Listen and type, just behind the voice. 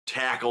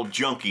tackle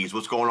junkies,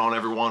 what's going on,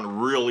 everyone?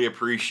 Really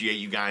appreciate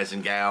you guys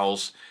and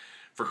gals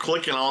for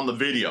clicking on the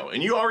video.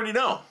 And you already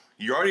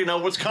know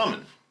what's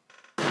coming.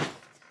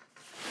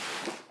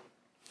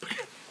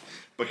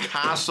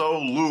 Picasso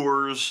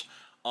lures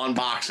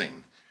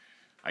unboxing.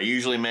 I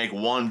usually make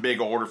one big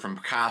order from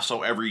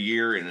Picasso every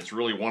year, and it's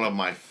really one of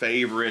my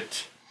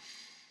favorite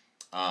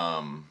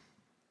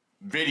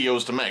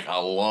videos to make. I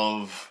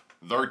love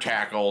their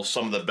tackle,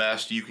 some of the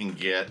best you can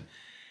get,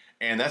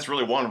 and that's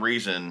really one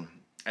reason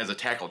as a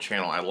tackle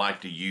channel I like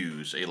to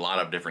use a lot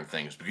of different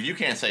things, because you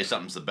can't say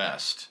something's the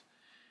best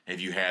if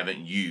you haven't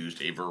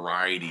used a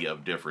variety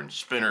of different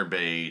spinner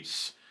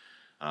baits,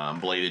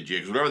 bladed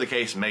jigs, whatever the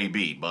case may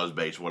be, buzz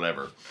baits,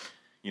 whatever.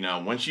 You know,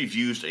 once you've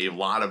used a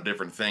lot of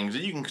different things,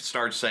 you can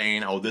start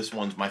saying, oh, this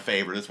one's my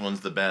favorite, this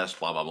one's the best,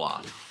 blah, blah,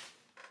 blah.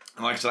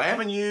 And like I said, I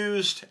haven't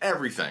used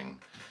everything,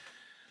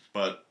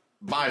 but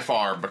by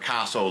far,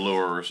 Picasso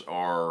lures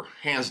are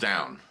hands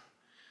down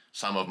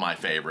some of my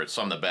favorites,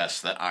 some of the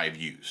best that I've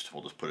used.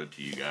 We'll just put it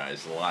to you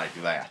guys like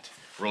that.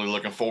 Really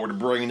looking forward to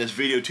bringing this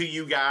video to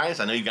you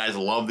guys. I know you guys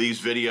love these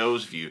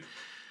videos. If you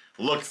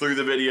look through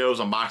the videos,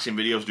 unboxing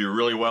videos do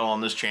really well on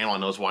this channel. I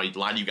know that's why a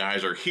lot of you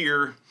guys are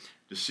here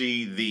to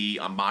see the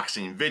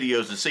unboxing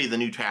videos, to see the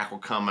new tackle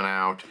coming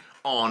out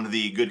on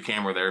the good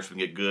camera there, so we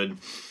can get good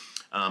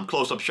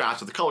close-up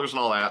shots of the colors and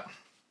all that.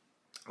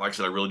 Like I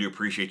said, I really do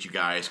appreciate you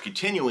guys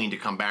continuing to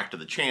come back to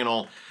the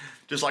channel.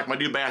 Just like my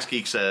dude Bass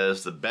Geek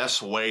says, the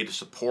best way to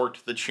support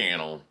the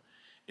channel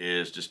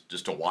is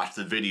just to watch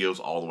the videos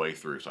all the way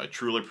through. So I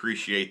truly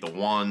appreciate the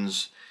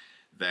ones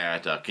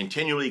that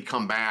continually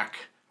come back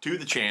to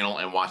the channel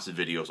and watch the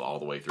videos all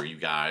the way through. You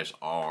guys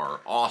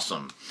are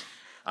awesome.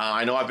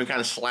 I know I've been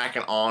kind of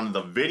slacking on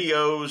the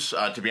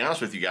videos. To be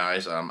honest with you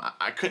guys,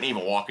 I couldn't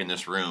even walk in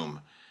this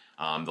room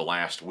the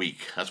last week.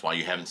 That's why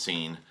you haven't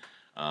seen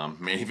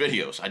many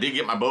videos. I did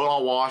get my boat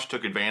all washed,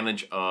 took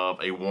advantage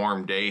of a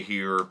warm day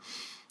here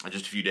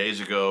just a few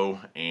days ago,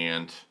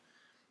 and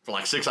for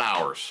like 6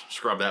 hours,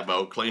 scrubbed that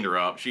boat, cleaned her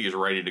up. She is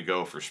ready to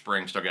go for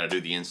spring. Still got to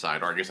do the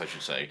inside, or I guess I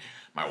should say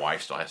my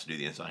wife still has to do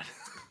the inside.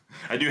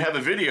 I do have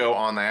a video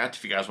on that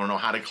if you guys want to know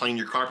how to clean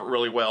your carpet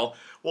really well.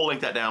 We'll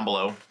link that down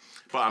below.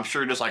 But I'm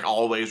sure, just like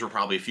always, we're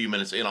probably a few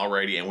minutes in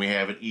already, and we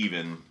haven't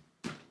even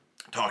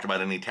talked about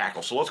any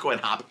tackle. So let's go ahead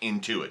and hop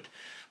into it.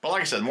 But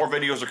like I said, more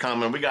videos are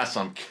coming. We got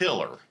some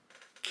killer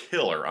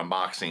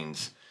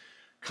unboxings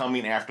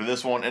coming after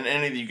this one. And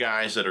any of you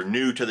guys that are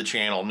new to the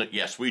channel,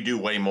 yes, we do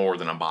way more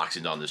than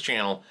unboxings on this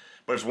channel,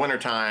 but it's winter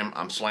time,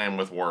 I'm slammed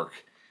with work,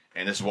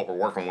 and this is what we're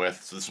working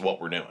with, so this is what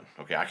we're doing.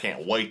 Okay, I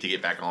can't wait to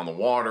get back on the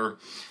water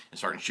and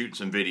start shooting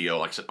some video,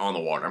 like I said, on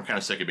the water. I'm kind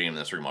of sick of being in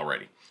this room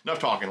already. Enough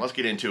talking, let's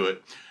get into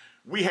it.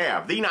 We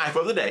have the knife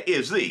of the day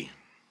is the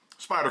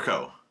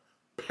Aftco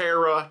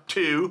Para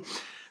 2.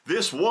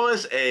 This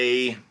was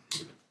a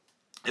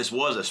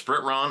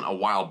sprint run a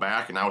while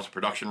back, and now it's a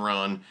production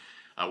run.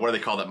 What do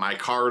they call that?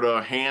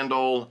 Micarta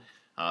handle.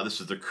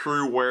 This is the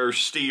crew wear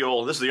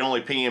steel. This is the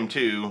only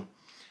PM2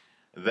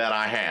 that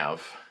I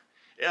have.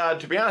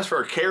 To be honest,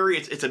 for a carry,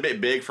 it's a bit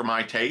big for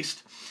my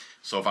taste.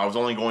 So if I was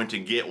only going to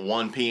get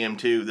one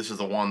PM2, this is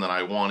the one that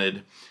I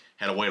wanted.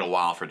 Had to wait a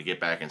while for it to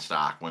get back in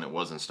stock. When it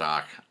was in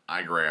stock,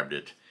 I grabbed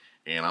it,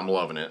 and I'm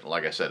loving it.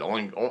 Like I said,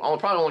 I'm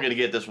probably only going to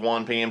get this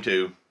one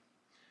PM2.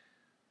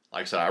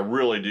 Like I said, I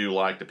really do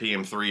like the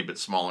PM3, but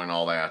smaller and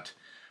all that.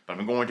 But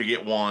I'm going to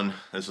get one.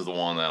 This is the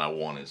one that I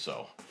wanted.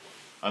 So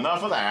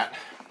enough of that.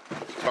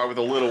 Start with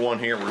the little one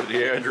here. Where's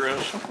the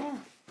address?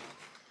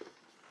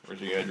 Where's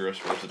the address?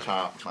 Where's the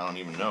top? I don't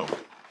even know.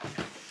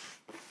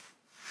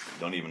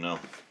 Don't even know.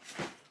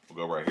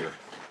 We'll go right here.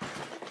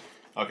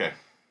 Okay.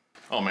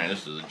 Oh man,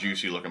 this is a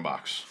juicy looking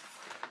box.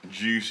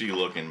 Juicy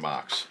looking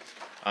box.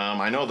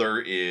 I know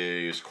there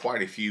is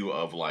quite a few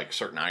of like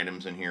certain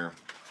items in here,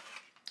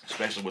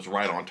 especially what's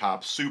right on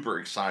top. Super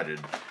excited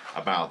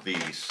about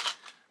these.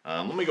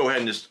 Let me go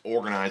ahead and just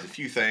organize a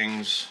few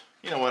things.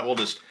 You know what,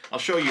 I'll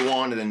show you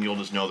one, and then you'll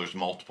just know there's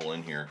multiple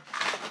in here.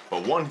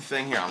 But one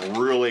thing here I'm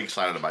really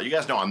excited about. You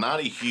guys know I'm not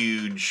a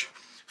huge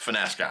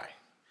finesse guy,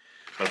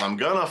 but if I'm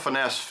gonna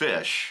finesse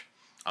fish,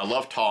 I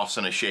love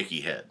tossing a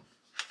shaky head.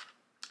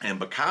 And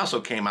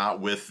Picasso came out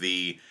with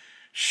the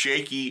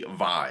shaky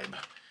vibe.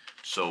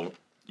 So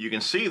you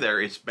can see there,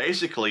 it's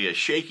basically a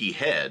shaky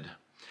head,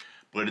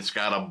 but it's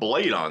got a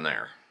blade on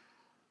there.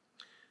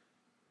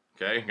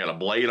 Okay, got a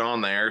blade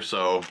on there.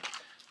 So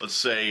let's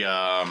say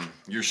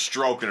you're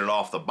stroking it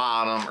off the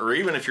bottom, or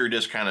even if you're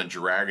just kind of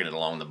dragging it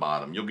along the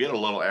bottom, you'll get a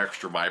little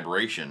extra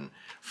vibration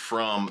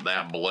from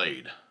that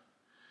blade.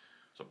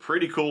 So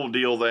pretty cool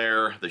deal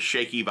there, the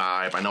shaky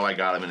vibe. I know I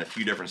got them in a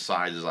few different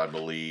sizes, I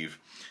believe.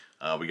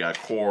 We got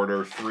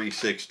 1/4,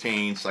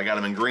 3/16. I got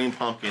them in green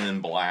pumpkin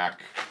and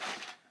black.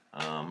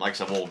 Like I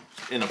said, we'll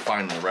end up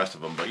finding the rest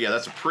of them. But yeah,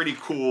 that's a pretty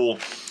cool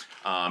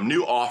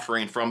new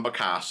offering from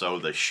Picasso,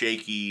 the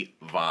shaky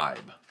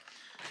vibe.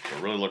 So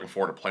really looking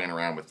forward to playing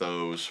around with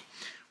those.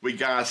 We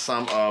got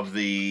some of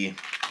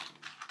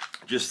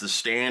just the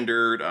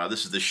standard,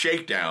 this is the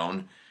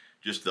shakedown,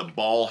 just the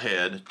ball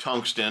head,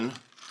 tungsten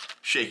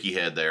shaky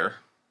head there.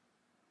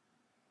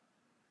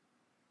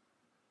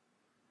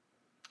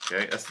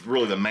 Okay, that's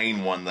really the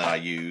main one that I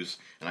use.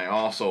 And I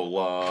also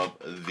love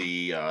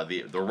the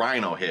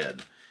Rhino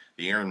head,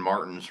 the Aaron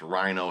Martin's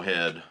Rhino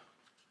head.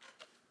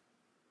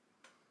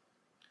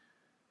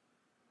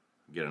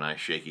 Get a nice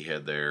shaky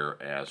head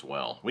there as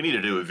well. We need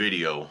to do a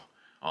video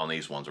on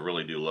these ones. I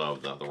really do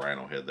love the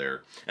Rhino head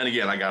there. And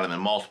again, I got them in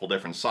multiple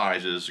different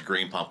sizes,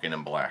 green, pumpkin,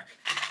 and black.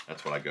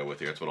 That's what I go with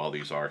here. That's what all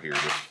these are here.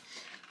 Just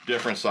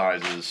different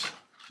sizes,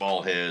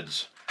 ball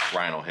heads,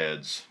 Rhino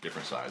heads,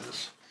 different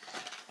sizes.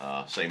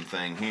 Same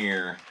thing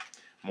here.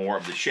 More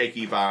of the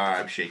shaky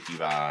vibe, shaky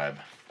vibe.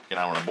 And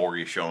I want to bore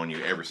you showing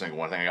you every single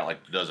one. I think I got like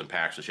a dozen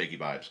packs of shaky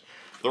vibes.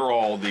 They're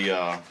all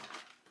the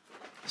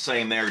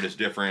same there, just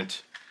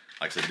different,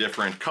 like I said,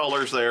 different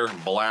colors there.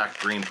 Black,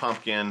 green,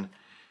 pumpkin,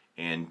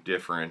 and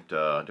different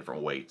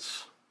different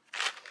weights.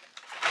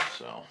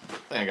 So I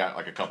think I got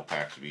like a couple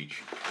packs of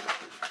each.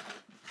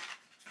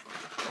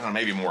 I don't know,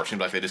 maybe more.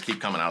 Seems like they just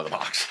keep coming out of the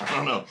box. I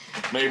don't know.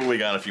 Maybe we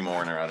got a few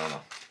more in there. I don't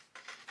know.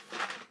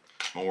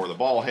 More of the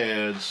ball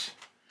heads,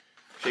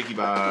 shaky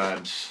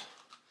vibes.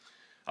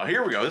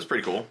 Here we go. This is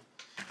pretty cool.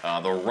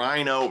 The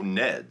Rhino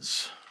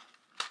Neds.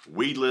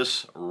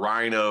 Weedless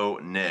Rhino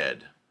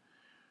Ned.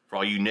 For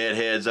all you Ned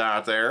heads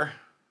out there,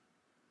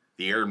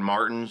 the Aaron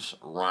Martin's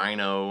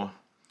Rhino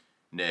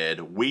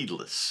Ned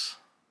Weedless.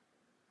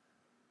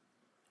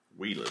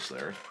 Weedless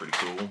there. It's pretty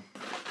cool.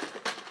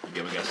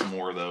 Again, we got some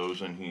more of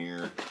those in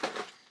here.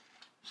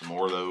 Some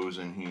more of those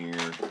in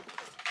here.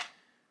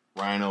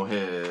 Rhino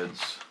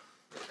heads.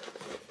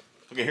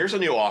 Okay, here's a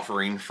new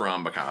offering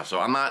from Picasso.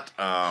 I'm not,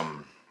 I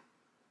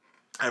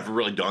haven't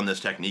really done this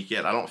technique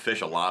yet. I don't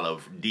fish a lot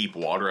of deep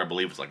water. I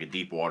believe it's like a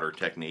deep water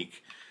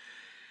technique.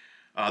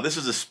 This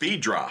is a speed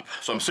drop.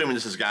 So I'm assuming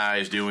this is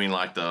guys doing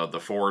like the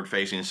forward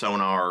facing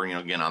sonar. You know,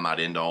 again, I'm not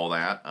into all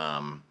that.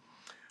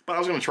 But I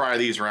was going to try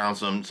these around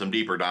some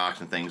deeper docks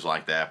and things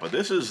like that. But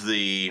this is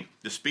the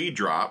speed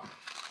drop.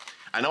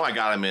 I know I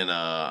got them in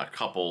a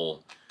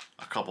couple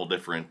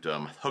different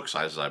hook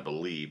sizes, I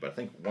believe. But I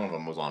think one of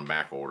them was on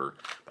back order.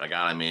 But I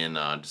got them in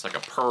just like a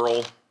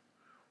pearl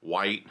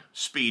white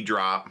speed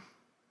drop.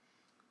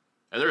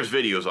 And there's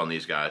videos on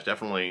these guys.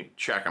 Definitely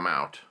check them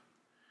out.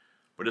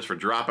 But just for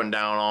dropping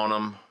down on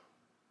them,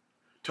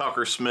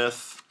 Tucker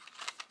Smith.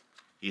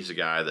 He's the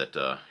guy that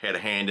had a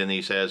hand in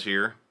these heads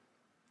here.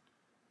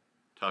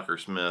 Tucker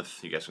Smith.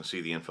 You guys can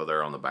see the info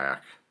there on the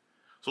back.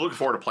 So looking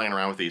forward to playing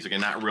around with these.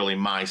 Again, not really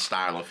my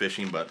style of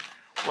fishing, but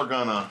we're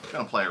gonna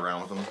play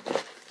around with them.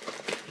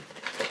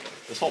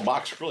 This whole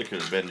box really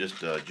could have been just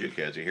jig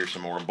heads. Here's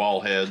some more ball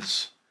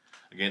heads.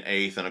 Again,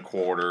 1/8 and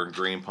 1/4,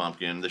 green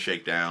pumpkin, the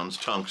shakedowns,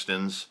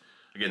 tungstens.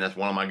 Again, that's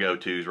one of my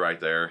go-tos right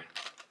there.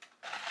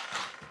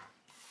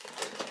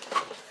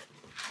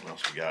 What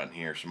else we got in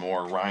here? Some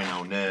more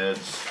Rhino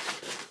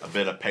Neds, a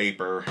bit of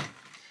paper.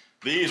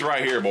 These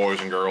right here, boys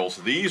and girls,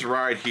 these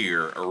right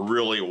here are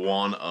really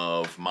one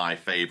of my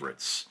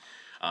favorites.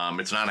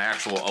 It's not an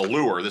actual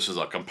lure. This is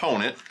a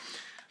component.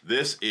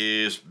 This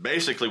is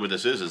basically what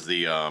this is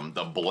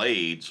the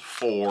blades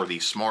for the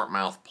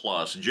Smartmouth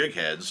Plus jig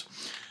heads,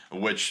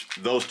 which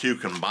those two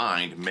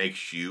combined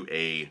makes you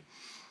a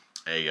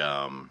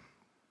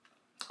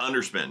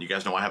underspin. You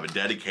guys know I have a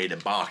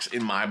dedicated box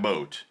in my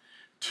boat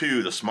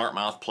to the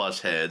Smartmouth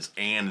Plus heads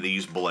and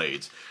these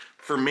blades.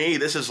 For me,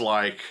 this is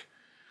like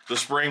the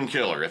spring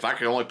killer. If I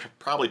could only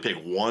probably pick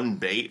one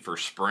bait for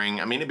spring,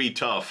 I mean, it'd be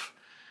tough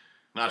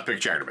not to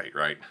pick chatterbait,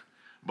 right?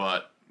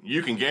 But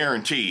you can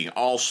guarantee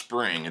all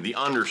spring the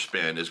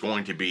underspin is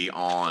going to be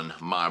on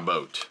my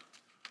boat.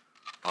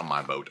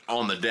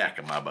 On the deck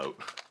of my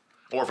boat.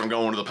 Or if I'm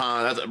going to the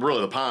pond, that's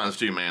really the ponds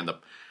too, man.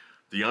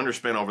 The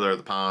underspin over there at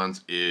the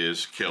ponds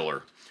is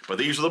killer. But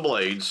these are the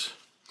blades.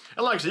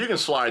 And like I said, you can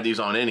slide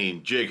these on any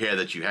jig head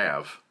that you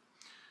have.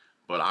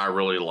 But I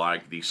really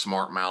like the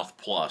Smartmouth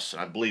Plus.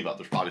 I believe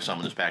there's probably some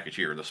in this package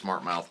here, the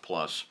Smartmouth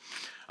Plus.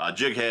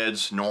 Jig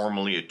heads,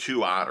 normally a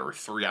 2/0 or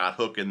 3/0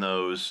 hook in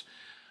those.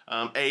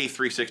 1/8,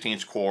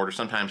 3/16, quarter,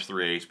 sometimes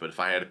 3/8, but if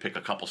I had to pick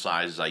a couple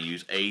sizes, I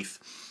use 1/8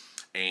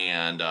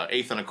 and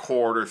 1/8 and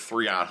 1/4,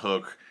 3/0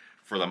 hook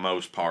for the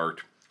most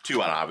part.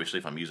 2/0 obviously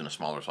if I'm using a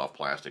smaller soft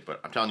plastic,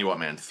 but I'm telling you what,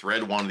 man,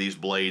 thread one of these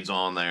blades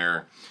on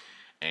there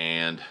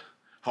and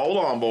hold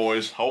on,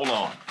 boys, hold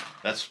on.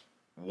 That's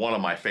one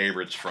of my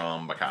favorites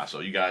from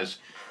Picasso. You guys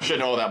should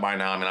know that by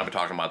now. I mean, I've been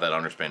talking about that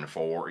underspin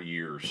for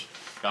years.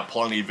 Got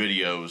plenty of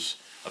videos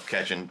of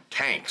catching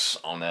tanks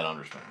on that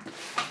underspin.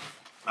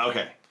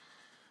 Okay,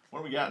 what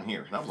do we got in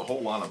here? That was a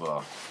whole lot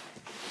of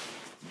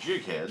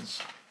jig heads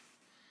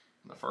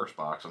in the first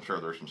box. I'm sure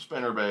there's some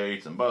spinner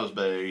baits and buzz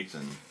baits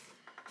and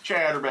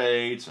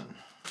chatterbaits and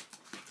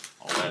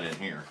all that in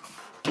here.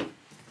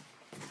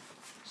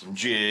 Some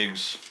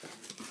jigs.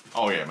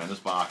 Oh yeah, man, this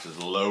box is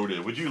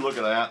loaded. Would you look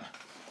at that?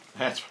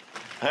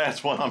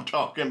 That's what I'm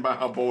talking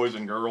about, boys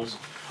and girls.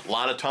 A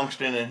lot of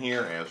tungsten in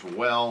here as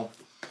well.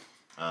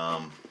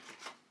 What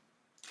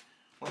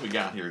do we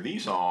got here?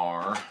 These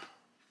are,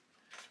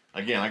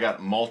 again, I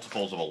got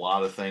multiples of a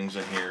lot of things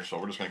in here, so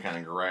we're just going to kind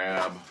of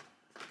grab,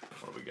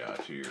 what do we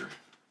got here?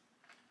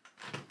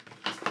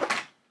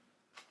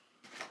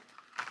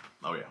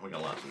 Oh yeah, we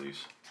got lots of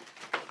these.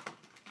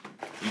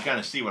 You kind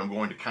of see what I'm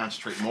going to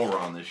concentrate more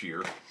on this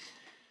year.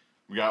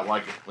 We got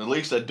like at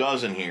least a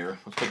dozen here.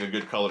 Let's pick a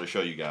good color to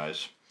show you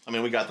guys. I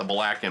mean, we got the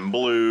black and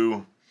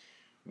blue.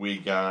 We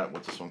got,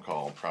 what's this one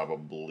called?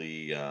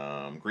 Probably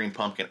green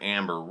pumpkin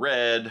amber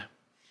red.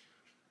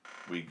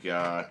 We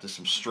got just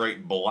some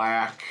straight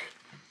black.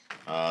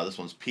 This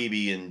one's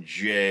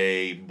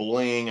PB&J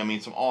bling. I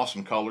mean, some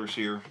awesome colors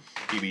here.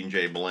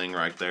 PB&J bling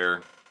right there.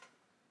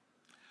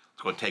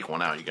 Let's go and take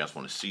one out. You guys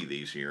want to see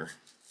these here.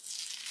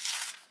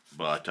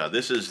 But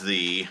this is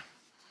the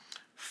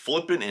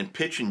Flippin' and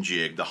Pitchin'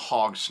 Jig, the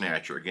Hog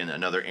Snatcher. Again,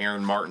 another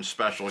Aaron Martin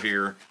special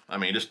here. I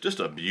mean, just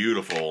a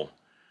beautiful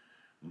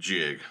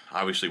jig.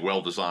 Obviously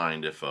well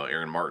designed if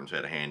Aaron Martin's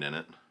had a hand in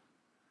it.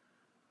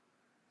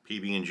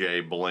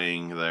 PB&J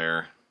bling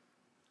there.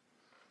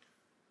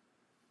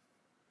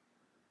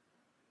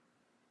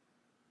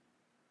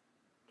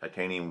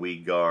 Titanium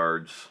weed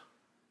guards.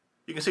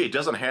 You can see it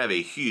doesn't have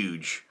a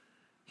huge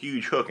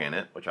hook in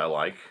it, which I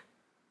like.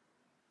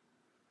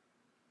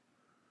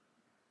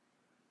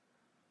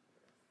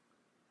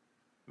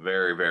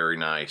 Very, very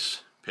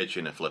nice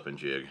pitching and flipping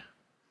jig.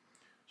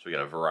 So we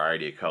got a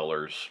variety of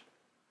colors.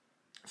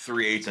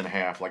 3/8 and a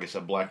half, like I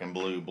said, black and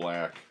blue,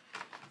 black.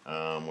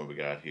 What we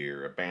got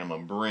here? A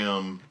Bama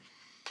brim.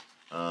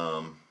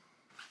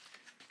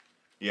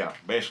 Yeah,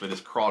 basically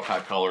this crawl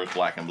type colors,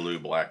 black and blue,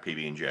 black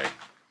PB&J.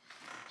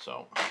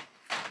 So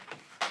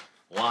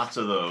lots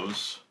of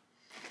those.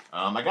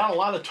 I got a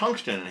lot of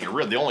tungsten in here.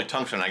 Really, the only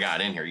tungsten I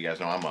got in here. You guys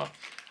know I'm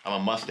a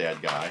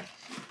mustad guy,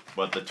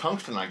 but the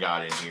tungsten I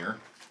got in here.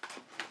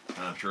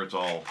 And I'm sure it's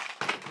all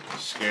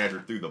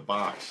scattered through the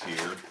box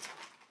here.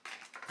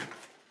 I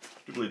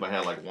do believe I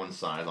had like one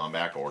size on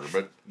back order,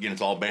 but again,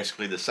 it's all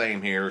basically the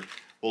same here.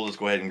 We'll just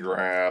go ahead and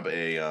grab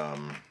a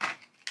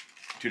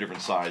 2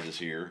 different sizes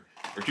here,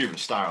 or 2 different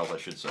styles, I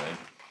should say.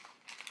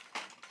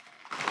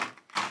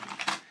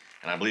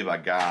 And I believe I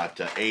got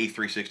a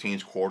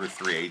 3/16, quarter,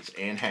 3/8,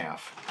 and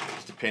half.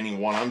 It's depending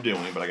what I'm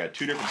doing, but I got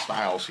 2 different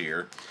styles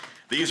here.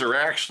 These are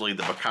actually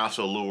the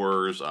Picasso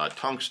lures,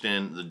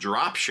 tungsten, the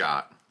drop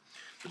shot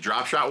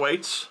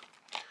weights.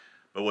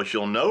 But what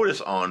you'll notice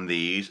on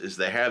these is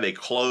they have a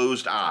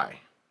closed eye.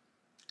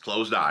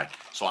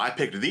 So I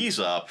picked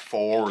these up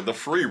for the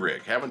free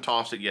rig. Haven't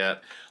tossed it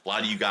yet. A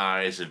lot of you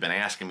guys have been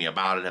asking me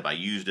about it. Have I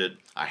used it?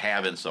 I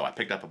haven't, so I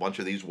picked up a bunch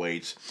of these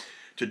weights.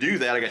 To do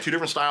that, I got 2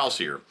 different styles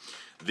here.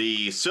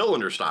 The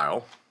cylinder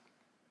style,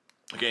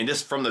 again,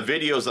 just from the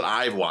videos that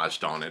I've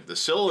watched on it, the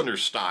cylinder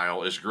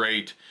style is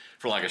great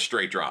for like a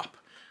straight drop.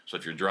 So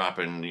if you're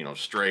dropping, you know,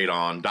 straight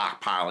on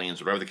dock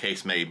pilings, whatever the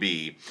case may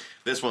be,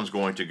 this one's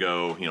going to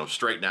go, you know,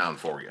 straight down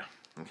for you,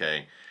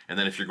 okay? And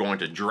then if you're going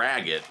to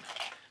drag it,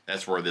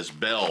 that's where this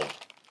bell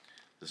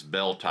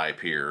type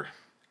here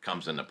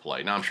comes into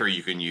play. Now I'm sure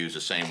you can use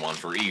the same one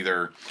for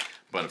either,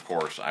 but of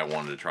course I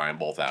wanted to try them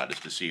both out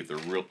just to see if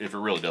it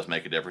really does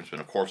make a difference. And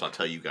of course I'll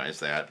tell you guys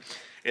that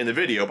in the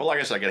video. But like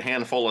I said, I got a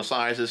handful of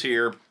sizes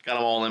here, got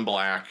them all in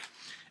black.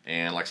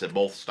 And like I said,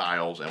 both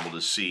styles, and we'll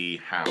just see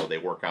how they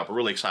work out. We're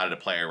really excited to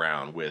play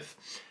around with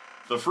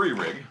the free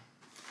rig.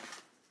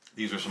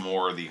 These are some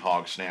more of the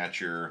Hog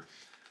Snatcher,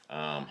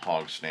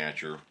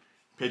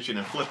 pitching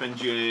and flipping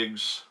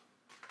jigs.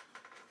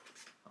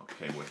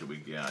 Okay, what do we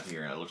got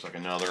here? It looks like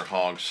another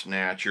Hog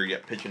Snatcher.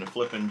 Yep, pitching and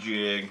flipping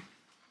jig.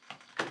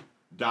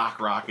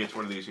 Dock rockets.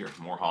 What are these here?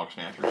 More Hog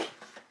Snatchers.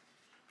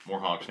 More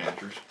Hog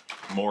Snatchers.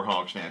 More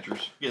Hog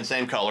Snatchers. Again,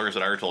 same colors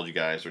that I already told you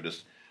guys. They're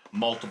just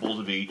multiples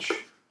of each.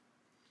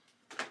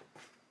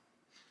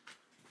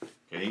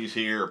 Okay, these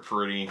here are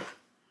pretty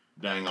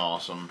dang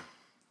awesome.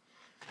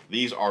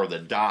 These are the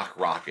dock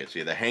rockets.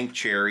 Yeah, the Hank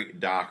Cherry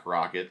dock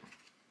rocket.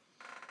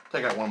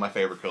 Take out one of my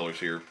favorite colors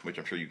here, which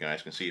I'm sure you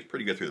guys can see it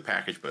pretty good through the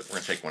package, but we're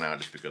going to take one out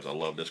just because I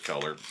love this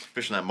color.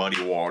 Fishing that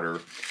muddy water.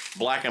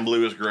 Black and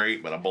blue is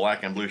great, but a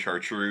black and blue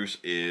chartreuse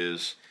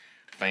is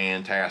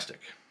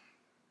fantastic.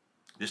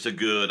 Just a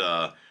good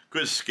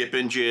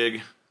skipping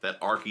jig, that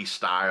archy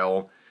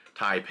style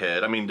type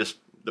head. I mean, just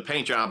the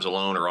paint jobs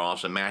alone are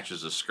awesome.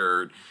 Matches the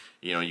skirt.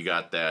 You know, you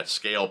got that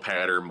scale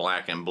pattern,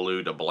 black and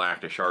blue to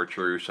black to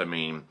chartreuse. I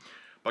mean,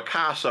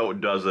 Picasso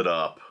does it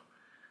up.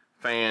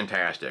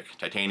 Fantastic.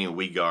 Titanium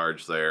weed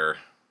guards there.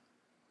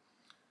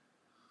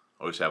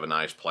 Always have a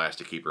nice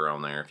plastic keeper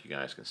on there, if you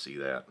guys can see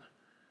that.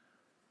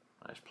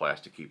 Nice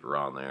plastic keeper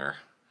on there.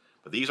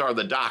 But these are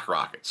the dock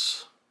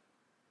rockets.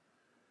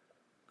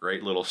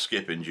 Great little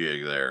skipping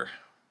jig there.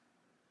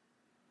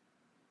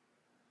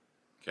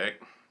 Okay.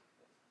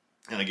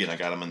 And again, I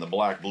got them in the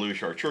black, blue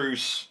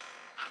chartreuse.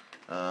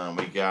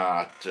 We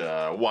got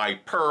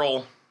white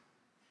pearl,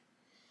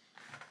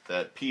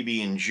 that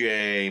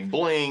PB&J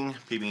bling.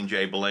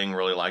 PB&J bling,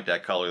 really like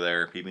that color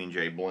there.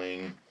 PB&J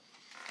bling.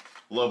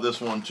 Love this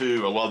one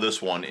too. I love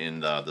this one in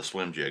the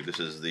swim jig. This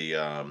is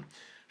the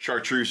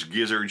chartreuse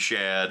gizzard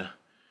shad.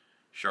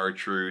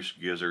 Chartreuse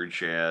gizzard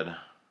shad.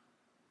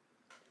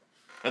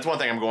 That's one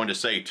thing I'm going to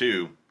say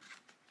too,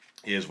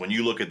 is when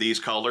you look at these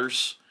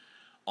colors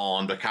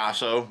on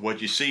Picasso,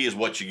 what you see is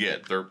what you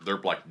get. They're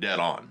like dead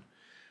on.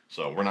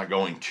 So we're not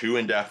going too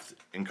in-depth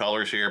in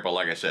colors here, but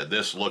like I said,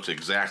 this looks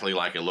exactly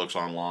like it looks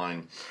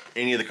online.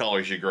 Any of the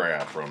colors you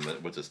grab from,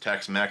 what's this,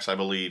 Tex-Mex, I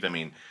believe, I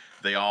mean,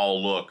 they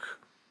all look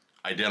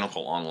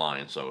identical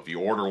online. So if you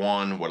order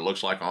one, what it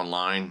looks like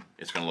online,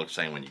 it's going to look the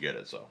same when you get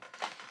it. So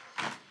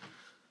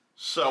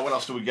what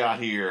else do we got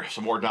here?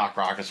 Some more Dock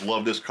Rockets.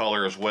 Love this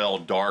color as well.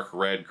 Dark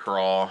red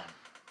craw.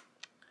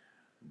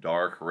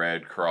 Dark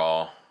red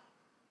craw.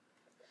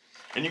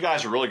 And you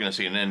guys are really going to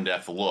see an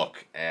in-depth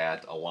look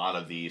at a lot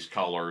of these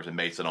colors and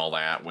baits and all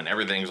that when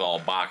everything's all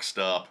boxed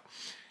up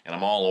and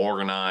I'm all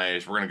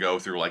organized. We're going to go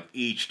through like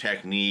each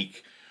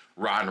technique,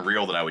 rod and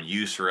reel that I would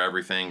use for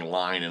everything,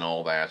 line and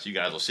all that. So you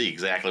guys will see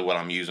exactly what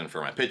I'm using for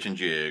my pitching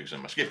jigs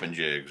and my skipping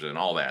jigs and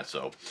all that.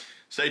 So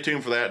stay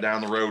tuned for that down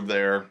the road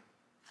there.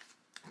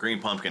 Green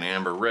pumpkin,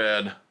 amber,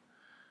 red.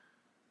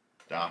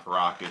 Dock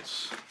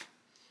Rockets.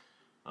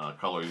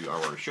 Color I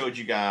already showed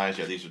you guys.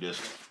 Yeah, these are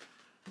just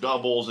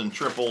doubles and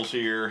triples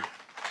here.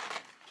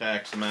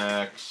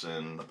 Tex-Mex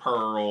and the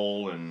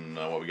pearl and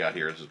what we got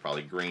here. This is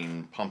probably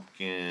green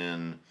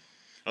pumpkin.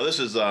 Oh, this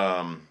is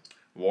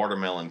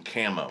watermelon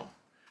camo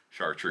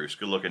chartreuse.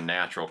 Good looking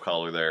natural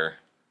color there.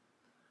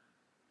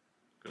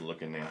 Good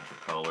looking natural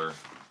color.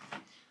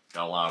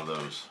 Got a lot of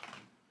those.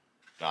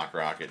 Dock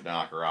Rocket,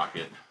 Dock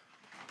Rocket.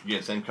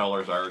 Again, same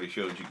colors I already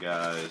showed you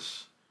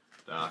guys.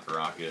 Dock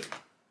Rocket,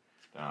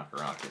 Dock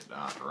Rocket,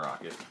 Dock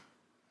Rocket.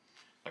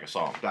 Like a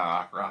song.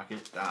 Dock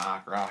Rocket,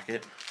 Dock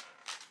Rocket.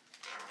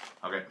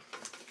 Okay.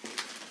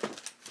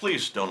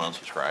 Please don't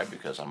unsubscribe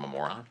because I'm a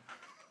moron.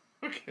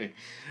 Okay.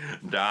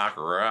 Dock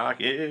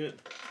Rocket.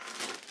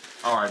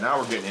 Alright, now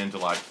we're getting into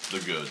like the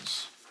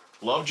goods.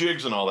 Love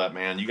jigs and all that,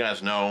 man. You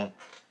guys know,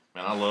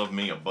 man, I love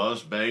me a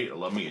buzz bait. I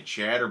love me a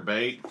chatter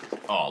bait.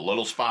 Oh,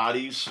 little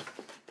spotties.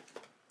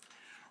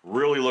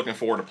 Really looking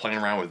forward to playing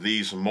around with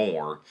these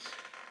more.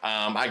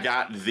 I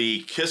got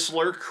the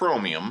Kistler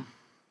Chromium.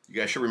 You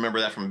guys should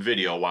remember that from a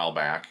video a while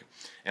back.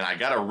 And I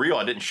got a reel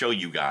I didn't show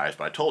you guys,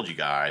 but I told you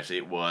guys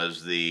it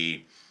was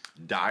the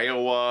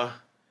Daiwa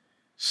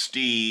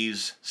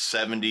Steez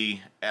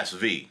 70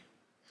 SV.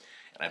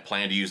 And I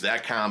plan to use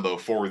that combo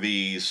for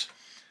these.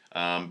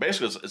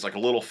 Basically, it's like a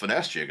little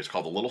finesse jig. It's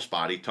called the Little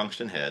Spotty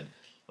Tungsten Head.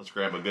 Let's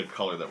grab a good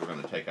color that we're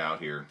going to take out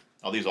here.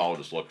 Oh, these all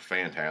just look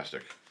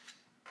fantastic.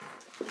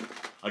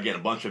 Again, a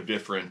bunch of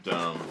different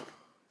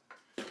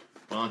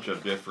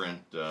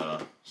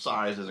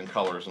sizes and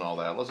colors and all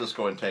that. Let's just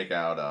go ahead and take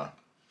out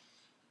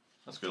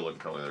that's a good looking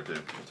color there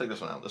too. Let's take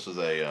this one out. This is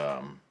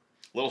a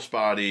Little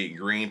Spotty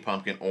Green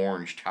Pumpkin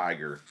Orange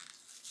Tiger.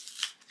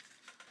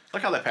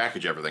 Look how they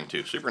package everything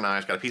too. Super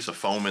nice. Got a piece of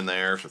foam in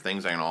there so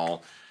things ain't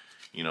all,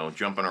 you know,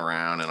 jumping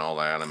around and all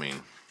that. I mean,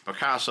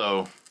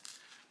 Picasso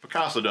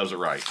does it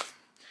right.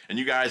 And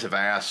you guys have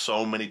asked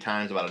so many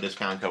times about a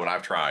discount code.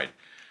 I've tried.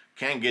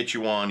 Can't get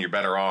you one. You're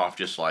better off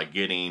just like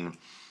getting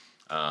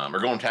or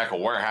going to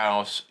Tackle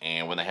Warehouse,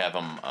 and when they have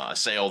them a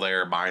sale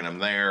there, buying them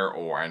there.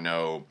 Or I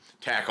know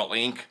Tackle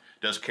Inc.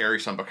 does carry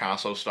some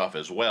Picasso stuff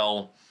as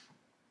well,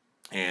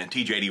 and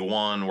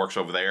TJ81 works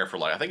over there for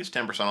like, I think it's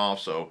 10% off,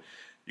 so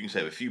you can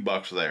save a few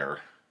bucks there.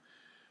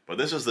 But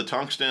this is the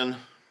tungsten.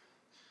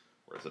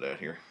 Where's it at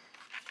here?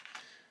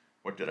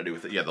 What did I do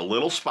with it? Yeah, the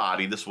Little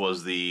Spotty. This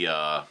was the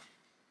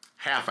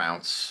half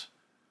ounce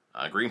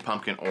Green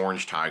Pumpkin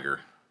Orange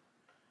Tiger.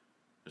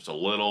 Just a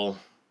little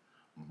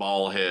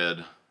ball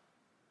head.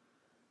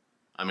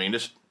 I mean,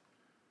 just,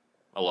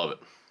 I love it.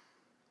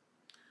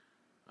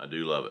 I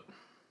do love it.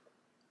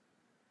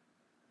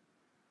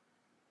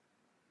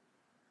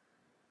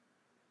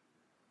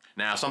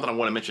 Now, something I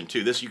want to mention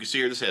too, this you can see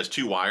here, this has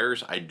 2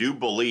 wires. I do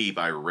believe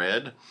I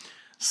read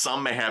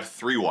some may have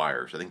 3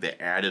 wires. I think they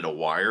added a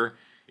wire.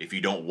 If you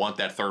don't want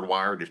that 3rd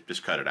wire,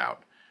 just cut it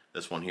out.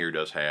 This one here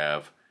does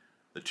have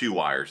the 2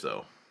 wires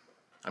though.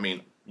 I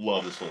mean,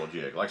 love this little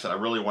jig. Like I said, I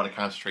really want to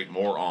concentrate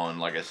more on,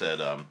 like I said,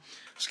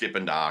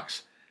 skipping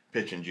docks,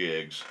 pitching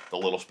jigs, the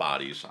little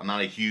spotties. I'm not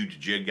a huge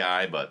jig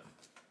guy, but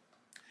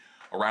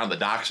around the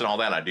docks and all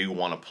that, I do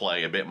want to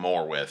play a bit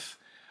more with.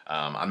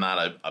 I'm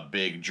not a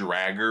big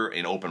dragger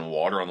in open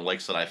water on the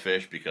lakes that I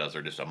fish because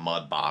they're just a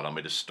mud bottom.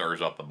 It just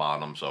stirs up the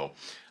bottom, so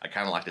I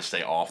kind of like to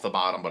stay off the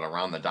bottom, but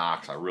around the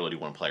docks, I really do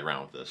want to play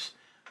around with this.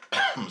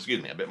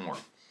 Excuse me, a bit more.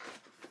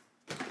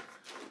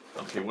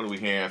 Okay, what do we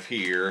have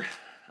here?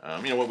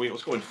 You know what,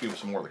 let's go and see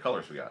some more of the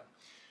colors we got.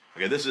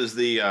 Okay, this is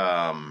the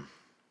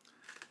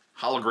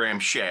hologram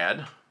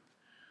shad.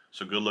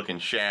 So good looking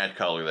shad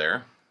color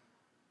there.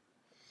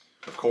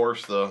 Of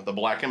course, the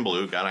black and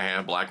blue. Gotta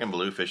have black and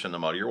blue, fish in the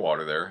muddier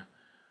water there.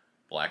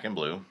 Black and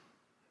blue.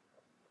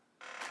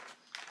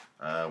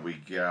 We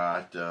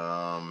got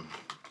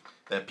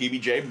that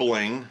PBJ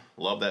bling.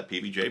 Love that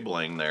PBJ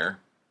bling there.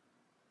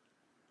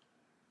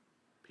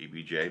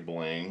 PBJ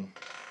bling.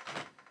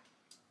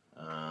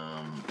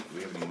 Do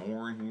we have any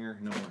more in here?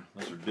 No,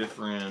 those are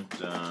different.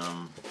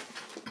 Some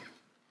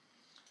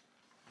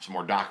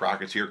more Dock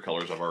Rockets here.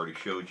 Colors I've already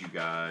showed you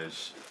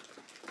guys.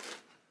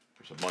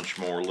 There's a bunch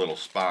more little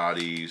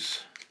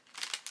spotties.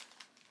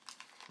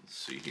 Let's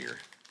see here.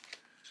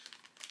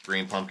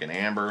 Green Pumpkin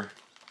Amber.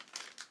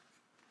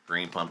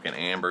 Green pumpkin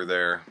amber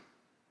there.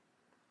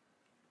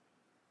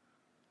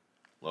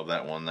 Love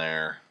that one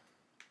there.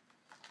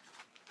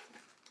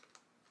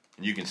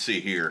 And you can see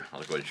here,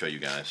 I'll go ahead and show you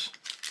guys.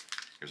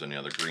 Here's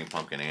another green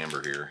pumpkin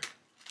amber here.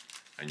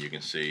 And you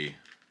can see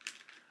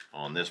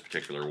on this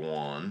particular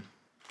one,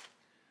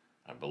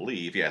 I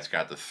believe, yeah, it's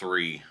got the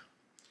three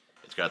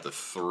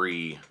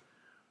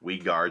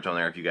weed guards on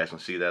there, if you guys can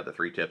see that, the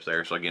 3 tips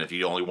there. So again, if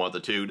you only want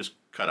the 2, just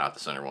cut out the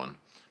center one.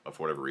 But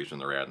for whatever reason,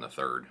 they're adding the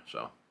 3rd.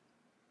 So,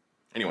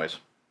 anyways.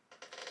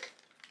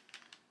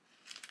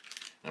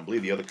 I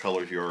believe the other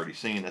colors you've already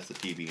seen, that's the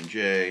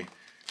TB&J,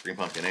 green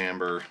pumpkin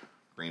amber,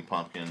 green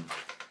pumpkin.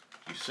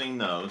 You've seen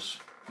those.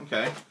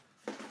 Okay.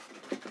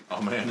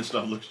 Oh man, this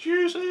stuff looks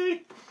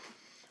juicy.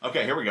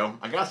 Okay, here we go.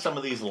 I got some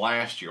of these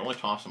last year. Only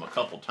tossed them a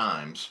couple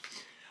times.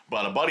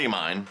 But a buddy of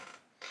mine,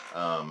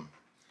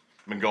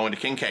 been going to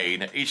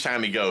Kincaid. Each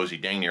time he goes, he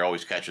dang near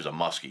always catches a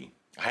muskie.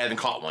 I haven't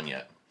caught one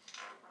yet.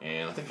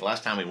 And I think the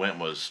last time we went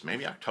was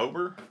maybe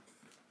October.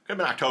 Could have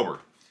been October.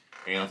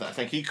 And I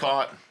think he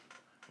caught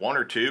 1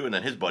 or 2, and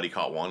then his buddy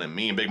caught 1, and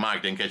me and Big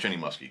Mike didn't catch any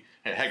muskie.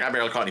 Heck, I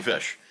barely caught any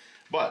fish.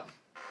 But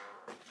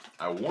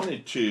I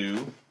wanted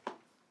to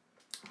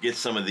get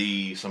some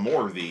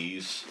more of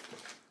these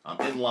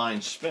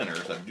inline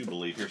spinners. I do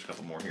believe, here's a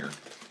couple more here.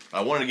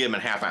 I wanted to get them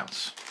in 1/2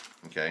 ounce.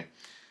 Okay.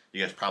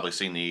 You guys probably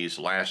seen these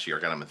last year.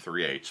 I got them in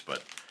 3/8,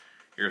 but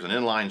here's an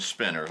inline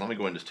spinner. Let me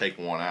go ahead and just take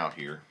one out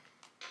here.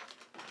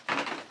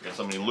 Got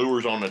so many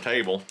lures on the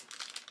table.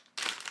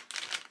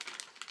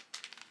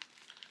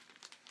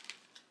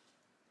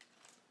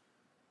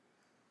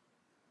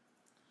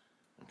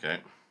 Okay,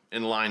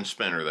 inline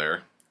spinner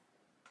there.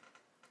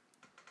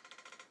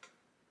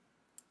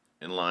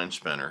 Inline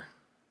spinner.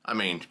 I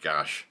mean,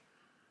 gosh,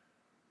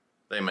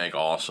 they make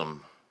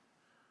awesome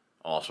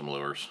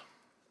lures.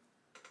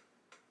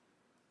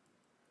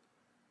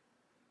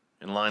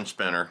 Inline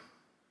spinner.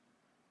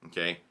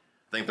 Okay, I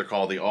think they're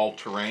called the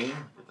all-terrain.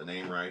 Get the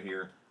name right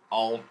here.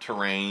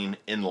 All-terrain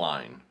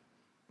inline.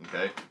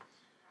 Okay.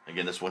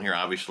 Again, this one here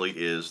obviously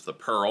is the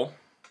pearl.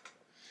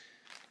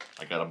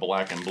 I got a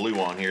black and blue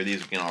on here.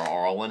 These again are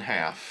all in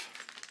 1/2.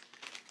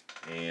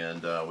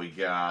 And we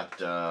got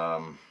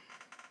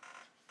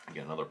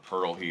again another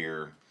pearl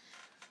here.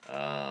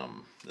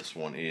 This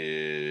one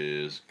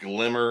is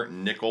Glimmer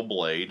Nickel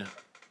Blade,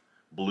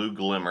 Blue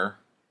Glimmer.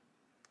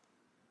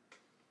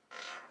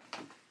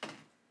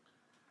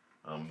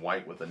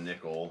 White with a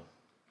nickel,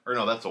 or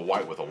no, that's a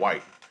white with a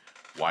white.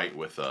 White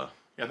with a,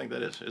 yeah, I think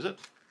that is it?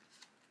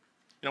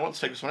 You know what, let's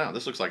take this one out.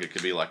 This looks like it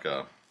could be like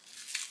a,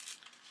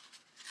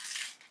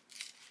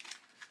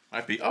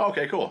 might be, oh,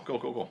 okay,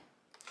 cool.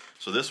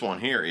 So this one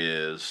here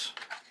is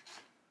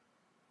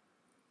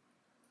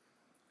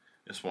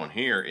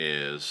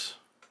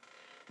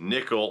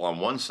nickel on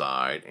one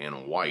side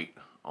and white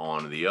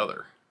on the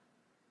other.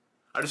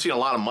 I've just seen a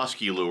lot of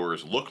muskie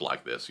lures look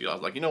like this. You know, I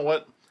was like, you know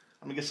what?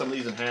 I'm gonna get some of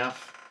these in 1/2,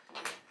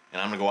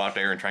 and I'm gonna go out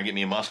there and try and get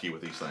me a muskie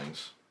with these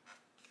things.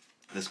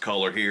 This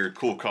color here,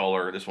 cool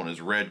color. This one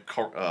is red,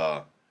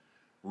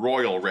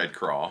 Royal Red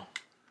Craw.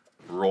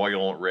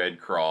 Royal Red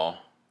Craw.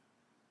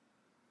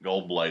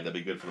 Gold blade, that'd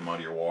be good for the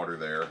muddier water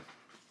there.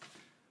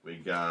 We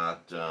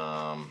got, those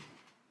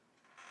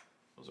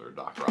are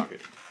Dock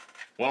Rocket.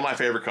 One of my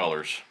favorite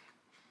colors.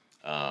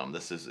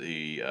 This is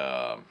the,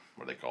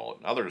 what do they call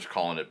it? Now they're just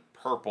calling it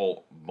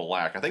purple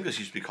black. I think this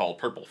used to be called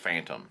Purple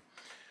Phantom.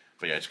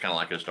 But yeah, it's kind of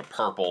like just a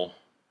purple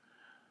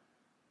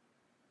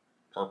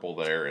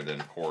there, and then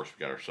of course we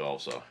got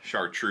ourselves a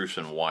chartreuse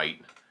and white,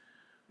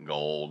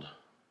 gold.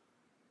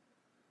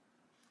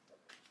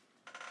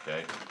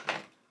 Okay,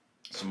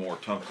 some more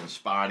tungsten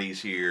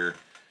spotties here.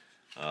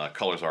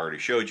 Colors I already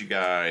showed you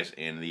guys,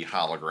 and the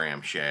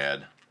hologram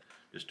shad,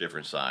 just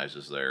different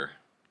sizes there.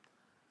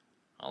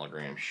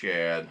 Hologram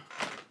shad,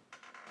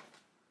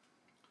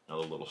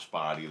 another little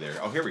spotty there.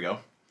 Oh, here we go.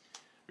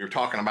 We were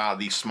talking about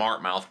the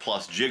Smartmouth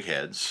Plus jig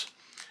heads.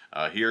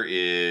 Here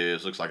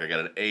is, looks like I got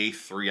an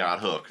A3/0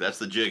 hook. That's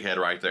the jig head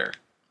right there.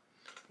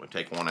 I'm gonna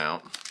take one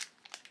out.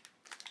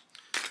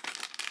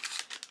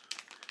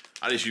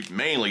 I just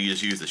mainly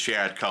use the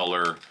shad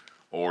color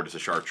or just a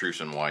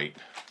chartreuse and white.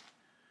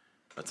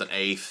 That's an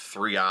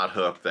A3/0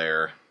 hook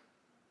there.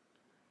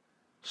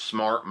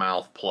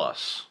 Smartmouth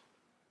Plus.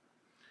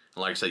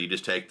 And like I said, you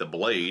just take the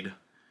blade.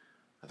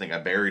 I think I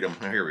buried them.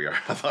 Here we are.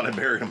 I thought I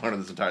buried them under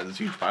this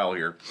huge pile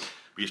here.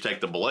 But you just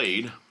take the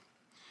blade.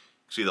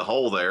 See the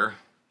hole there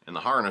in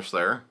the harness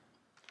there.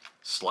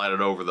 Slide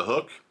it over the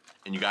hook,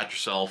 and you got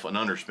yourself an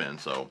underspin.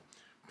 So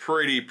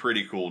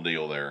pretty cool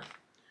deal there.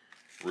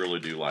 Really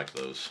do like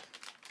those.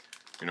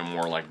 You know,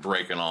 more like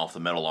breaking off the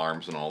metal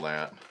arms and all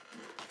that.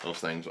 Those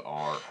things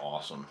are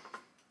awesome.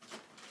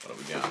 What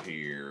do we got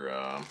here?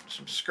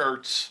 Some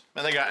skirts.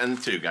 And they got,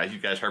 and too, guys, you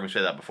guys heard me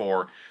say that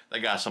before.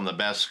 They got some of the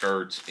best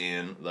skirts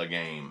in the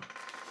game.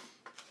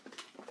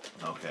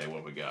 Okay, what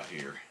do we got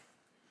here?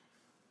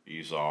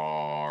 These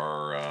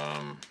are,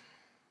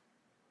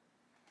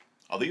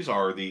 oh, these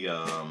are the,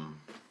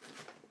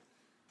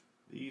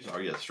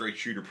 yeah, Straight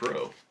Shooter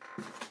Pro.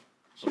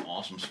 Some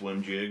awesome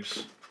swim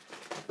jigs.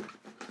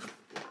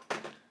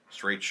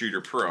 Straight Shooter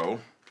Pro.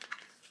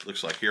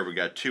 Looks like here we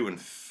got 2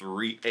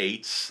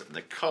 3/8.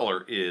 The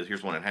color is,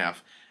 here's 1 1/2,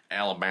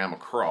 Alabama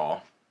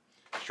Craw.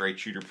 Straight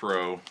Shooter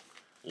Pro.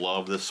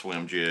 Love this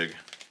swim jig.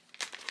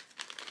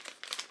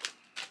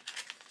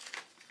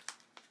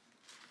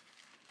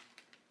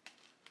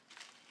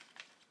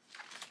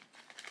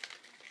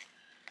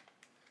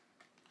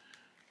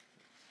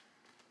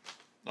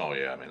 Oh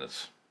yeah, I mean,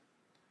 it's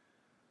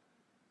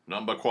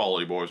nothing but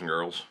quality, boys and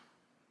girls.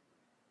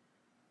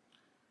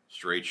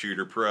 Straight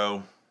Shooter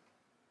Pro.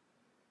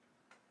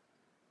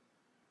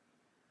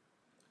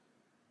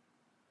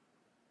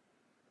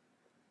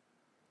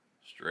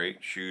 Straight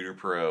Shooter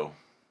Pro.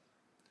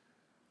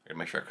 Gotta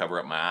make sure I cover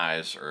up my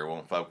eyes or it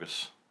won't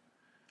focus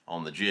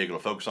on the jig, it'll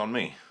focus on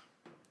me.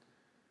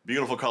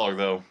 Beautiful color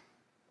though.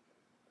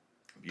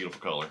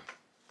 Beautiful color.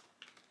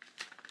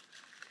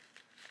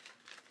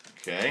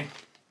 Okay.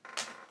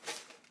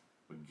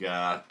 We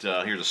got,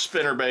 here's a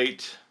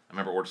spinnerbait. I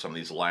remember I ordered some of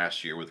these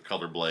last year with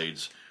colored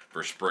blades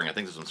for spring. I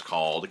think this one's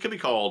called, it could be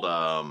called,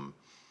 I think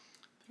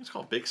it's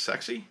called Big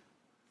Sexy.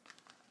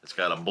 It's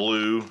got a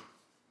blue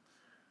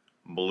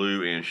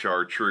and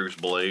chartreuse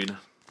blade.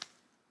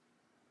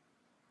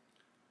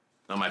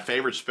 Now my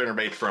favorite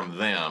spinnerbait from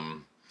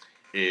them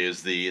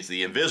is it's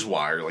the Invis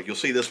wire. Like you'll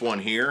see this one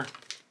here,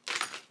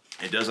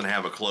 it doesn't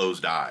have a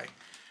closed eye.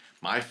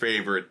 My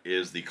favorite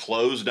is the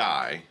closed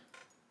eye.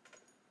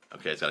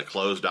 Okay, it's got a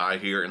closed eye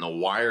here, and the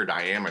wire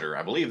diameter,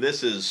 I believe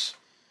this is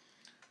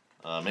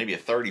maybe a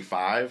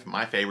 35.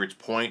 My favorite's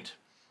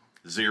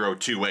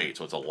 .028,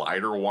 so it's a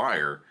lighter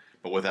wire,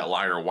 but with that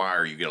lighter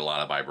wire, you get a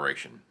lot of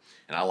vibration.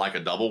 And I like a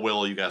double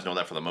willow. You guys know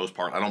that for the most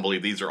part. I don't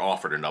believe these are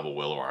offered in double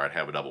willow, or I'd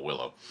have a double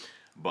willow.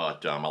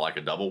 But I like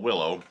a double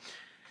willow.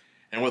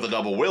 And with a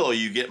double willow,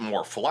 you get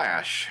more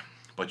flash,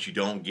 but you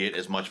don't get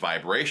as much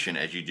vibration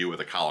as you do with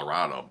a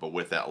Colorado. But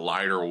with that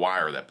lighter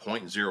wire, that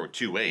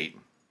 .028,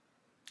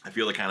 I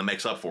feel it kind of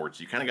makes up for it.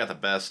 So you kind of got the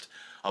best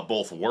of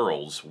both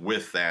worlds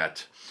with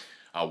that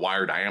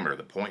wire diameter,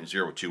 the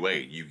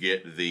 .028. You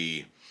get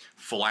the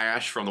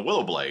flash from the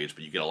willow blades,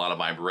 but you get a lot of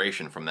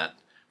vibration from that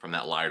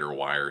lighter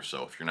wire.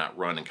 So if you're not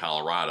running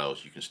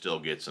Colorados, you can still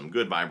get some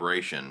good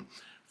vibration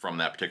from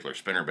that particular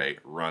spinnerbait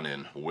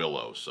running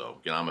willows. So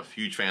again, I'm a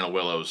huge fan of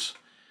willows,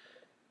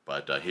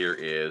 but here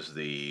is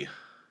the,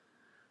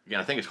 again,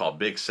 I think it's called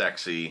Big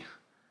Sexy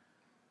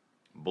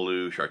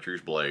blue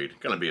chartreuse blade.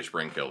 Gonna be a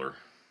spring killer.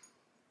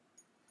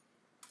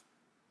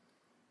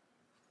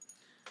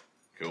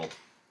 Cool.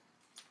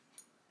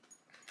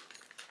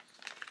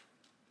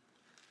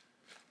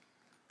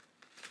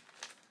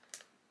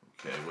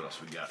 Okay, what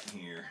else we got in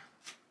here?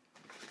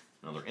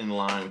 Another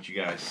inline, what you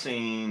guys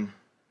seen.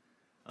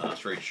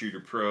 Straight Shooter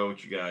Pro,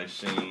 what you guys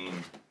seen.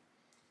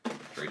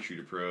 Straight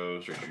Shooter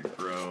Pro, Straight Shooter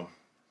Pro.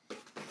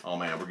 Oh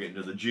man, we're getting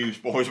to the juice,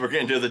 boys. We're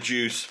getting to the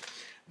juice.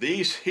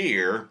 These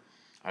here,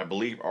 I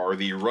believe, are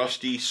the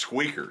Rusty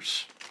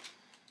Squeakers.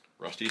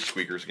 Rusty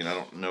Squeakers. Again, I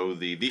don't know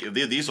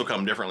these will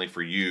come differently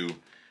for you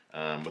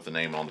with the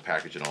name on the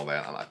package and all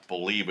that. I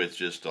believe it's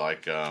just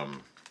like, I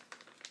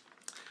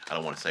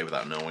don't want to say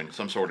without knowing,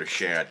 some sort of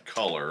shad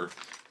color.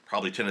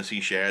 Probably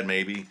Tennessee shad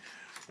maybe,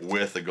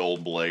 with a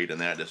gold blade,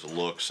 and that just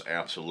looks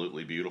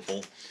absolutely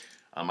beautiful.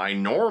 I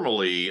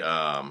normally,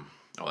 oh,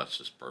 that's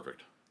just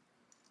perfect.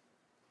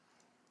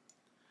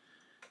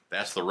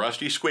 That's the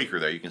Rusty Squeaker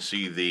there. You can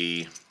see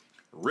the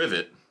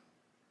rivet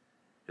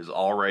is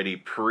already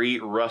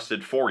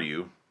pre-rusted for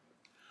you.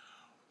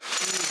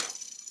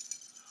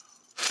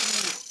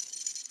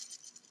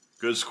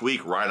 Good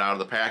squeak right out of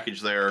the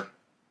package there.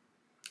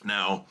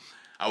 Now,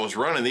 I was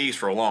running these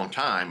for a long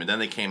time, and then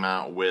they came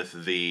out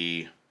with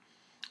the,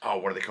 oh,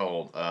 what are they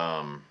called?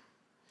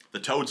 The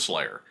Toad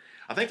Slayer.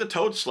 I think the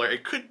Toad Slayer,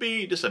 it could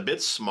be just a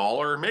bit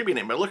smaller. Maybe,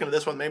 but looking at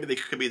this one, maybe they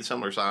could be the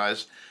similar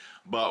size.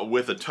 But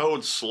with the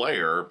Toad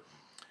Slayer,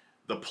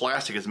 the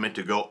plastic is meant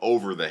to go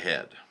over the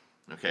head.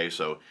 Okay,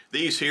 so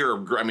these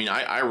here, I mean,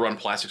 I run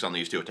plastics on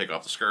these too. I take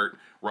off the skirt,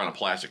 run a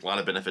plastic. A lot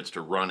of benefits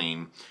to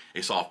running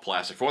a soft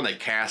plastic. For one, they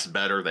cast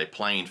better, they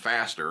plane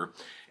faster,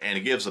 and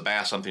it gives the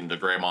bass something to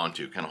grab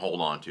onto, kind of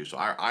hold on to. So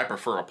I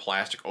prefer a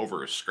plastic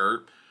over a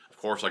skirt. Of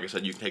course, like I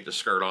said, you can take the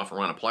skirt off and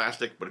run a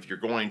plastic, but if you're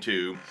going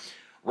to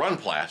run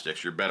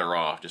plastics, you're better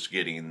off just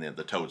getting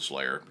the Toad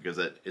Slayer, because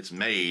it's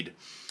made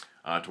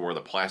to where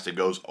the plastic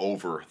goes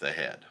over the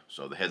head.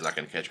 So the head's not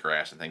going to catch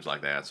grass and things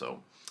like that.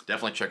 So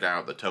definitely check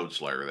out the Toad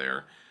Slayer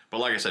there. But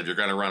like I said, if you're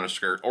going to run a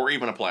skirt or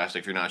even a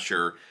plastic, if you're not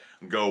sure,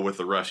 go with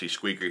the Rusty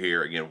Squeaker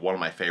here. Again, one of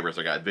my favorites.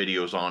 I got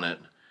videos on it.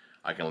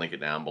 I can link it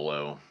down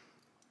below.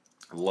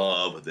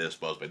 Love this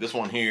buzzbait. This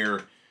one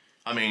here,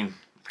 I mean,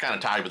 it's kind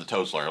of tied with the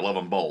Toad Slayer. I love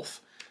them both.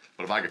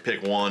 But if I could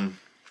pick one,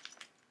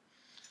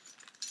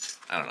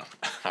 I don't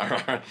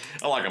know.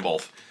 I like them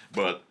both.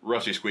 But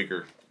Rusty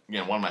Squeaker,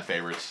 again, one of my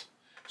favorites.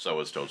 So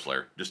is Toad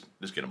Slayer. Just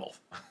get them both.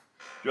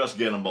 Just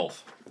get them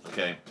both.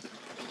 Okay.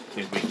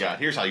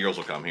 Here's how yours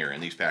will come here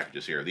in these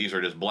packages here. These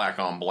are just black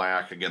on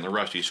black. Again, the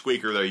Rusty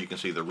Squeaker there, you can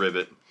see the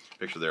rivet.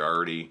 Picture there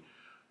already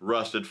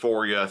rusted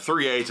for you.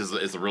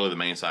 3/8 is really the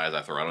main size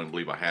I throw. I don't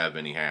believe I have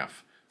any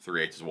half.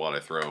 3/8 is what I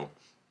throw.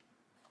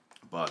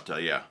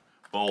 But yeah,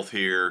 both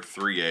here,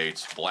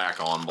 3/8,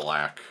 black on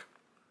black.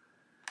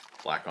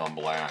 Black on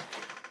black.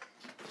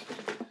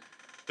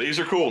 These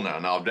are cool now.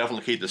 Now I'll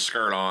definitely keep the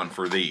skirt on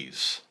for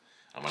these.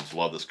 I just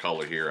love this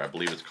color here. I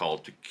believe it's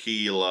called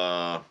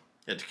Tequila.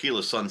 Yeah,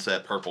 Tequila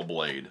Sunset Purple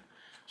Blade.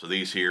 So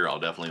these here, I'll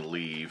definitely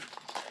leave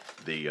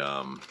the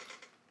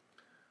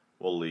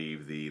we'll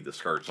leave the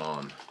skirts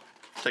on.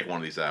 Take one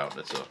of these out.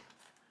 It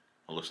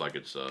looks like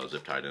it's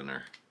zip tied in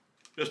there.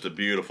 Just a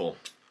beautiful,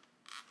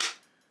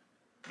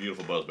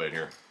 beautiful buzzbait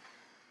here.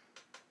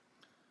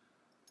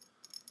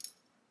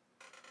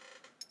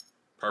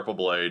 Purple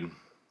blade.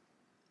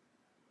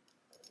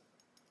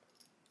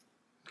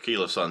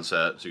 Tequila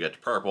Sunset. So you got the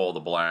purple, the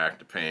black,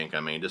 the pink. I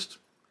mean, just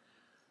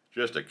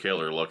a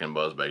killer looking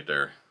buzzbait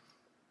there.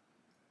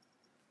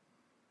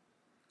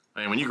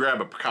 I mean, when you grab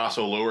a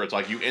Picasso lure, it's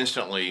like you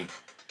instantly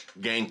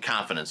gain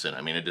confidence in it.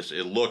 I mean, it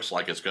looks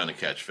like it's going to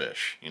catch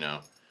fish, you know.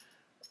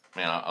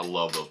 Man, I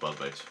love those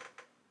buzzbaits.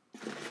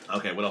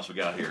 Okay, what else we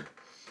got here?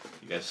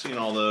 You guys seen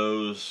all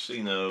those?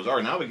 Seen those? All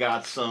right, now we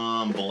got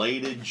some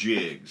bladed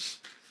jigs.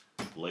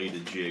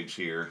 Bladed jigs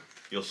here.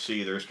 You'll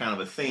see there's kind of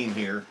a theme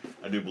here.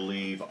 I do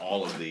believe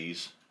all of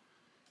these,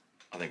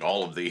 I think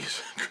all of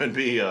these could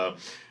be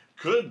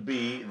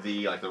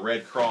the like the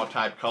red craw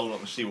type color.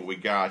 Let me see what we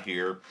got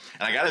here.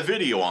 And I got a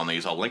video on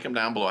these. I'll link them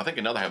down below. I think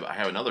I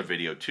have another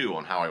video too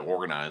on how I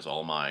organize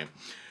all my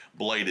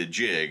bladed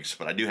jigs,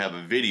 but I do have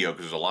a video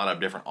because there's a lot of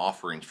different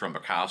offerings from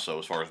Picasso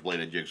as far as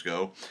bladed jigs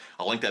go.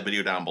 I'll link that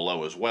video down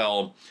below as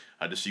well,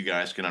 just so you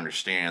guys can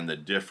understand the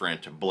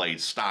different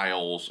blade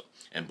styles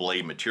and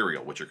blade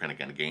material, which you're kind of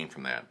going to gain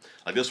from that.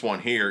 Like this one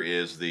here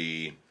is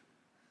this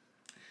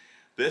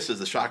is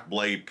the Shock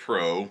Blade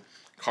Pro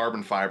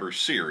Carbon Fiber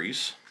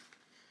Series.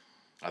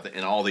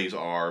 And all these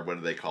are, what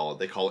do they call it?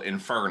 They call it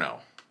Inferno.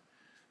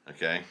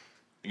 Okay.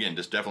 Again,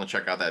 just definitely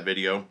check out that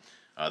video.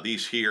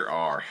 These here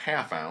are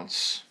 1/2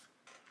 ounce.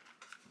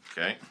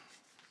 Okay.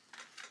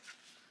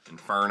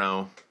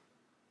 Inferno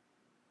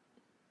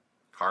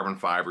Carbon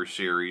Fiber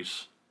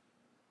Series.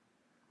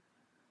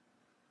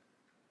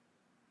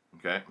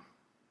 Okay.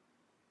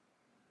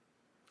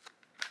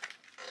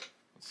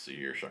 Let's see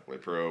here, Shock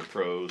Blade Pro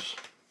Pros.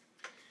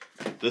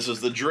 This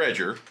is the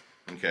dredger.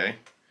 Okay.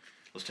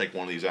 Let's take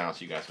one of these out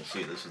so you guys can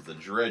see. This is the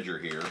dredger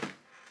here.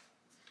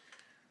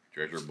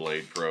 Dredger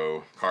Blade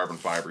Pro Carbon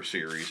Fiber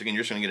Series. Again,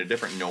 you're just going to get a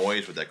different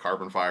noise with that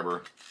carbon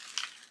fiber,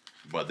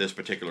 but this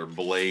particular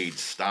blade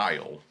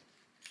style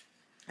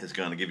is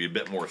going to give you a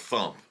bit more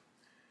thump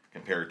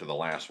compared to the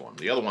last one.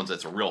 The other one's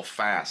that's a real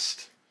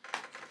fast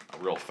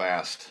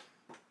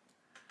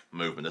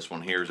movement. This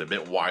one here is a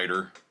bit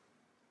wider.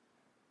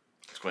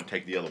 Let's go ahead and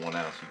take the other one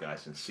out so you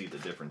guys can see the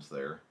difference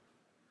there.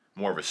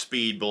 More of a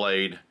speed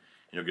blade.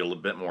 You'll get a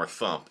little bit more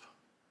thump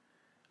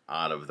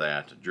out of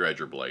that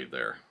dredger blade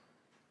there.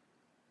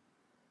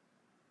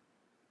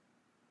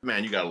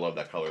 Man, you gotta love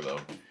that color though.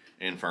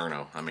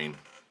 Inferno. I mean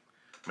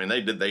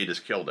they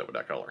just killed it with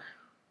that color.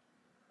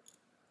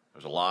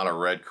 There's a lot of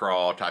red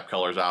craw type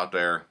colors out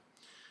there.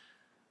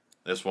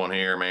 This one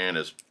here, man,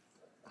 it's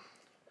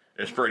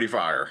pretty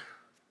fire.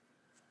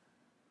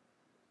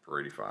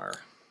 Pretty fire.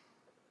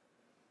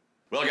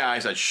 Well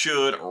guys, that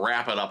should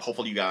wrap it up.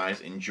 Hopefully you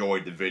guys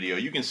enjoyed the video.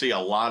 You can see a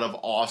lot of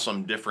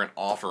awesome different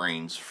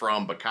offerings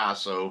from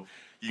Picasso.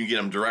 You can get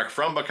them direct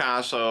from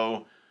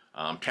Picasso,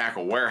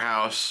 Tackle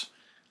Warehouse.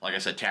 Like I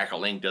said,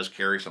 Tackle Inc. does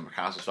carry some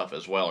Picasso stuff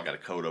as well. I got a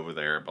code over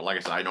there. But like I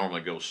said, I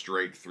normally go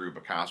straight through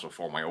Picasso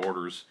for my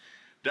orders.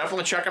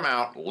 Definitely check them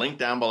out. Link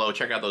down below.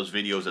 Check out those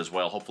videos as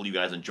well. Hopefully you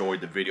guys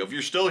enjoyed the video. If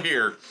you're still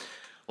here,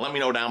 let me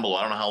know down below.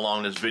 I don't know how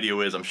long this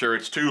video is. I'm sure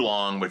it's too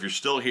long. But if you're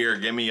still here,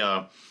 give me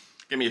a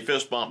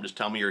fist bump. Just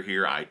tell me you're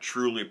here. I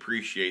truly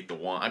appreciate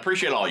I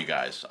appreciate all you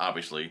guys,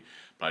 obviously,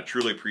 but I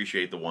truly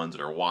appreciate the ones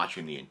that are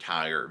watching the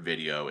entire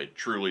video. It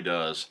truly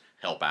does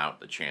help out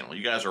the channel.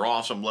 You guys are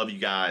awesome. Love you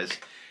guys.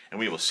 And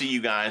we will see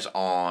you guys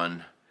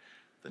on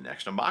the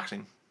next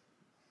unboxing.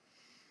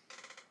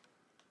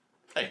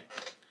 Hey,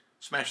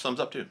 smash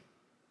thumbs up too.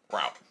 We're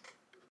out.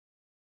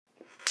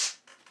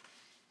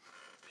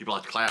 People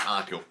like to clap. I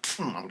like to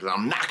go,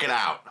 I'm knock it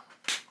out.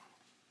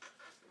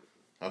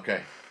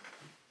 Okay.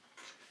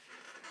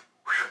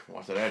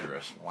 What's that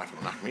address? My wife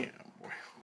will knock me out.